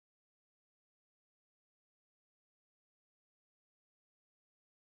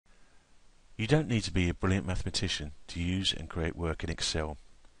You don't need to be a brilliant mathematician to use and create work in Excel,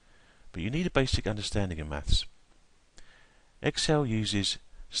 but you need a basic understanding of maths. Excel uses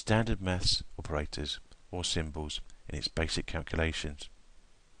standard maths operators or symbols in its basic calculations.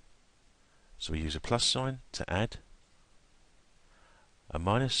 So we use a plus sign to add, a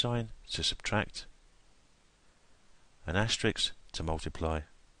minus sign to subtract, an asterisk to multiply,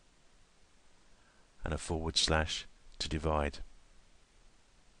 and a forward slash to divide.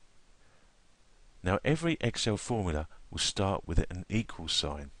 Now every Excel formula will start with an equal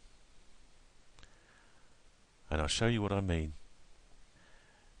sign, and I'll show you what I mean.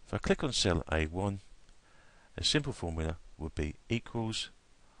 If I click on cell A1, a simple formula would be equals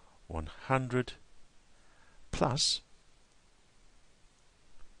 100 plus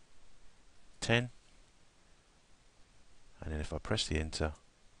 10, and then if I press the enter,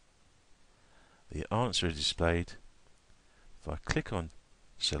 the answer is displayed. If I click on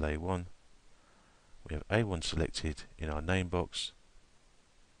cell A1, we have A1 selected in our name box,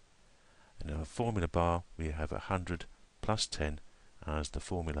 and in our formula bar we have 100 plus 10 as the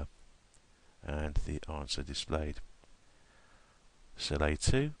formula, and the answer displayed. Cell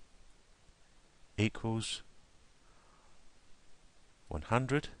A2 equals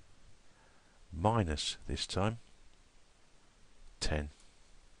 100 minus, this time, 10.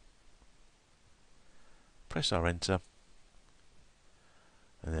 Press our enter,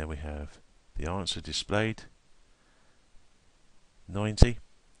 and there we have the answer displayed, 90.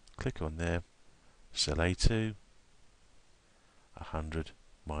 Click on there, cell A2, 100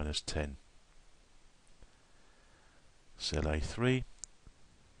 minus 10. Cell A3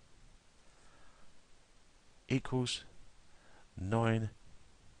 equals 9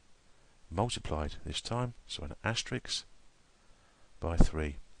 multiplied, this time, so an asterisk, by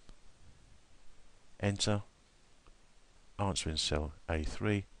 3. Enter. Answer in cell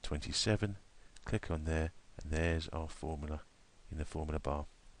A3, 27. Click on there, and there's our formula in the formula bar.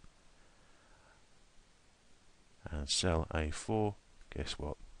 And cell A4, guess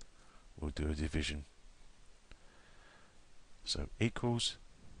what? We'll do a division. So equals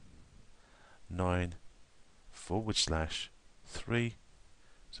 9 forward slash 3.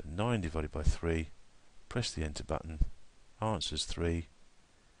 So 9 divided by 3. Press the enter button. Answers 3.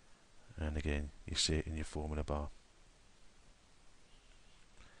 And again, you see it in your formula bar.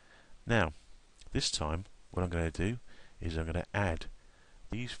 Now, this time, what I'm going to do is I'm going to add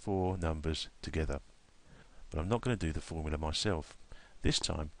these four numbers together. But I'm not going to do the formula myself. This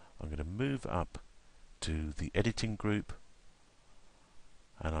time, I'm going to move up to the editing group,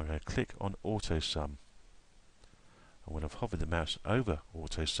 and I'm going to click on Auto Sum. And when I've hovered the mouse over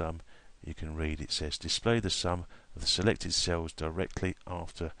Auto Sum, you can read it says display the sum of the selected cells directly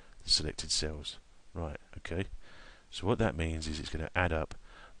after the selected cells. Right, okay. So what that means is it's going to add up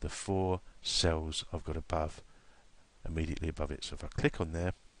the 4 cells I've got above, immediately above it. So if I click on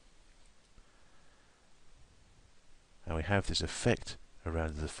there, and we have this effect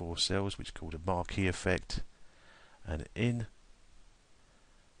around the 4 cells, which is called a marquee effect, and in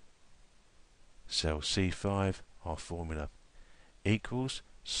cell C5, our formula equals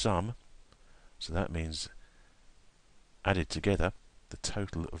sum, so that means added together the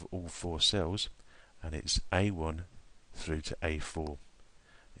total of all 4 cells, and it's A1 through to A4.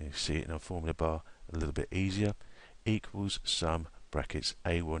 You see it in our formula bar a little bit easier, equals sum brackets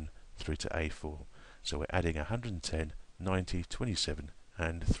A1 through to A4. So we're adding 110, 90, 27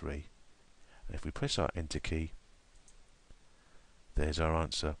 and 3. And if we press our enter key, there's our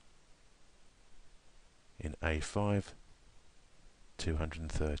answer in A5,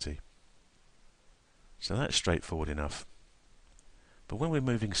 230. So that's straightforward enough. But when we're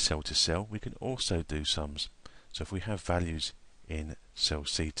moving cell to cell, we can also do sums. So if we have values in cell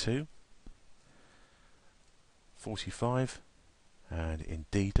C2, 45, and in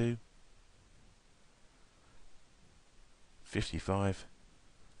D2, 55.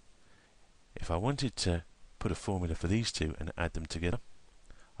 If I wanted to put a formula for these two and add them together,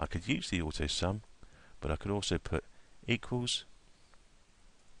 I could use the auto sum, but I could also put equals,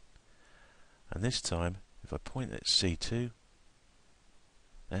 and this time if I point at C2,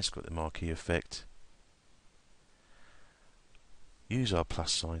 that's got the marquee effect. Use our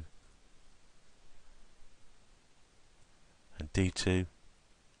plus sign, and D2,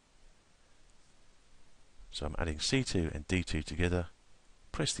 so I'm adding C2 and D2 together,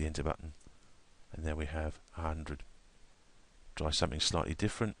 press the enter button, and there we have 100. Try something slightly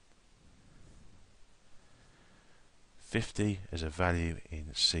different. 50 as a value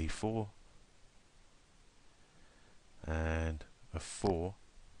in C4, and a 4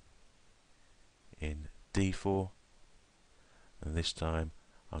 in D4, and this time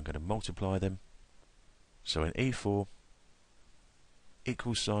I'm going to multiply them. So in E4,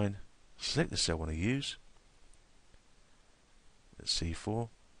 equal sign, select the cell I want to use, that's C4,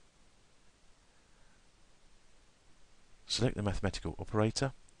 select the mathematical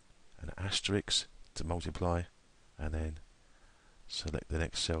operator, and asterisk to multiply, and then select the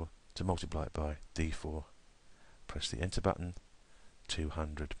next cell to multiply it by, D4. Press the enter button,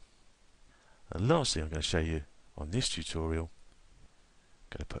 200. And lastly, I'm going to show you on this tutorial,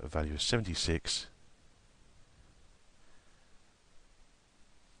 I'm going to put a value of 76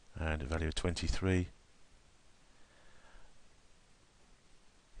 and a value of 23.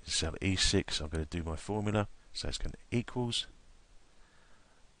 In cell E6, I'm going to do my formula, so it's going to equals,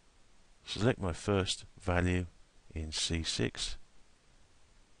 select my first value in C6,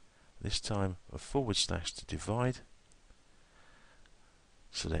 this time a forward slash to divide,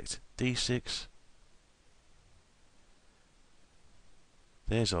 select D6,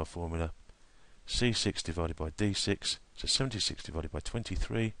 there's our formula, C6 divided by D6, so 76 divided by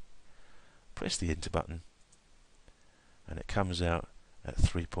 23, press the enter button, and it comes out at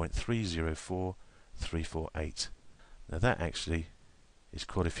 3.304348. Now that actually is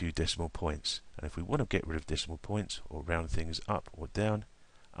quite a few decimal points, and if we want to get rid of decimal points or round things up or down,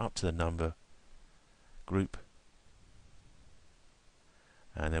 up to the number group,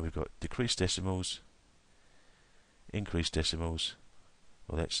 and then we've got decrease decimals, increase decimals.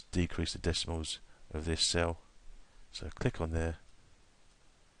 Well, let's decrease the decimals of this cell, so click on there,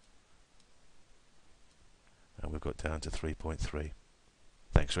 and we've got down to 3.3.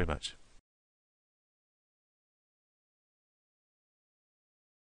 Thanks very much.